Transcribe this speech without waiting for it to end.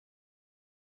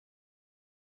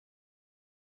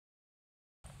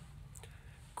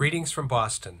Greetings from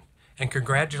Boston, and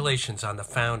congratulations on the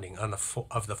founding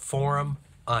of the Forum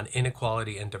on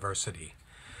Inequality and Diversity.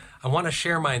 I want to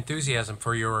share my enthusiasm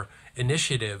for your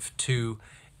initiative to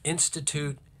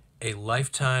institute a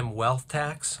lifetime wealth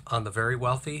tax on the very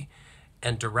wealthy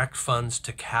and direct funds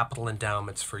to capital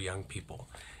endowments for young people.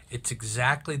 It's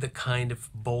exactly the kind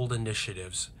of bold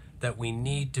initiatives that we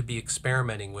need to be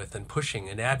experimenting with and pushing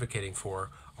and advocating for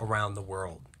around the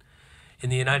world. In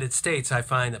the United States, I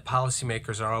find that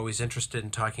policymakers are always interested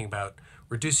in talking about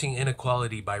reducing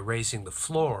inequality by raising the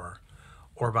floor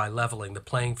or by leveling the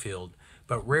playing field,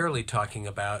 but rarely talking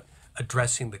about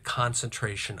addressing the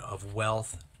concentration of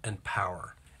wealth and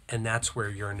power. And that's where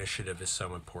your initiative is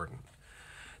so important.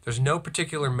 There's no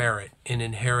particular merit in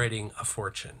inheriting a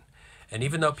fortune. And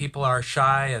even though people are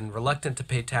shy and reluctant to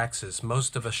pay taxes,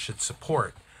 most of us should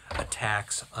support a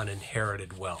tax on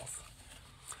inherited wealth.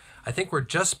 I think we're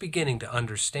just beginning to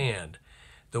understand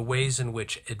the ways in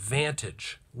which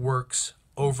advantage works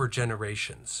over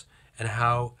generations and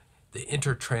how the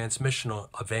intergenerational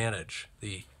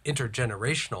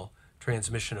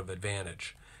transmission of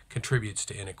advantage contributes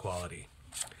to inequality.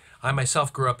 I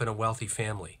myself grew up in a wealthy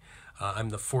family. I'm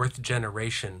the fourth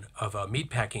generation of a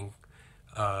meatpacking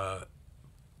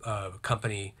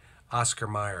company, Oscar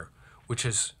Mayer, which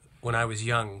is, when I was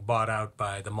young, bought out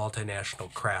by the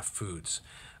multinational Kraft Foods.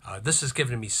 This has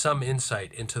given me some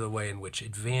insight into the way in which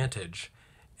advantage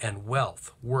and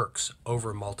wealth works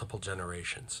over multiple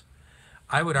generations.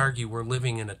 I would argue we're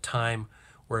living in a time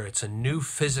where it's a new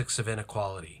physics of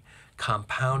inequality,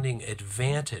 compounding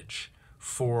advantage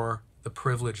for the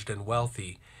privileged and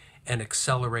wealthy and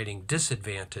accelerating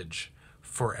disadvantage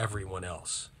for everyone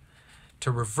else.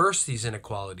 To reverse these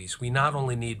inequalities, we not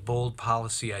only need bold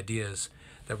policy ideas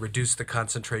that reduce the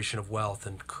concentration of wealth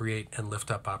and create and lift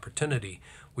up opportunity,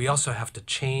 we also have to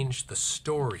change the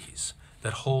stories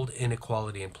that hold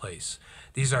inequality in place.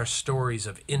 These are stories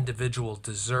of individual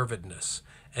deservedness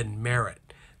and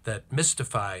merit that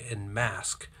mystify and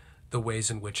mask the ways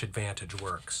in which advantage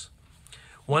works.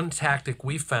 One tactic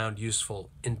we found useful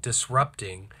in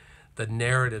disrupting the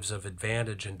narratives of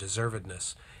advantage and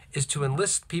deservedness is to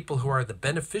enlist people who are the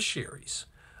beneficiaries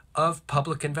of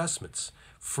public investments,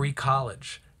 free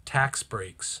college, tax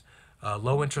breaks,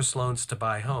 low-interest loans to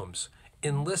buy homes.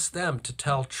 Enlist them to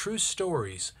tell true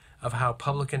stories of how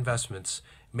public investments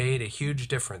made a huge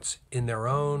difference in their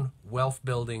own wealth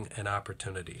building and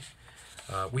opportunity.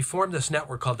 We formed this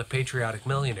network called the Patriotic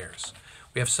Millionaires.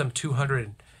 We have some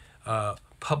 200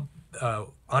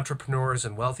 entrepreneurs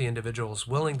and wealthy individuals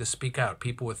willing to speak out,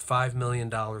 people with $5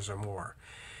 million or more.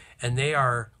 And they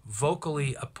are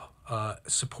vocally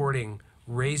supporting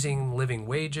raising living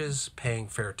wages, paying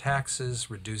fair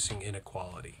taxes, reducing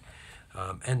inequality.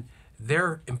 And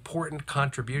their important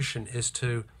contribution is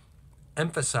to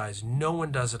emphasize no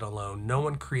one does it alone, no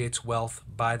one creates wealth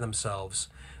by themselves,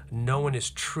 no one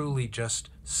is truly just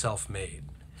self-made.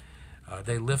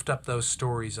 They lift up those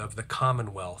stories of the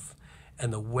commonwealth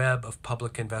and the web of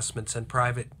public investments and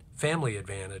private family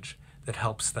advantage that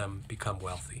helps them become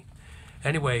wealthy.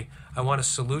 Anyway, I want to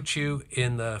salute you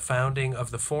in the founding of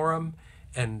the Forum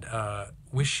and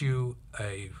wish you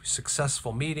a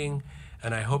successful meeting,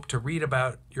 and I hope to read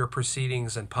about your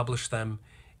proceedings and publish them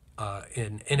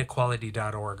in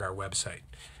inequality.org, our website.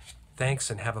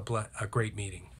 Thanks, and have a great meeting.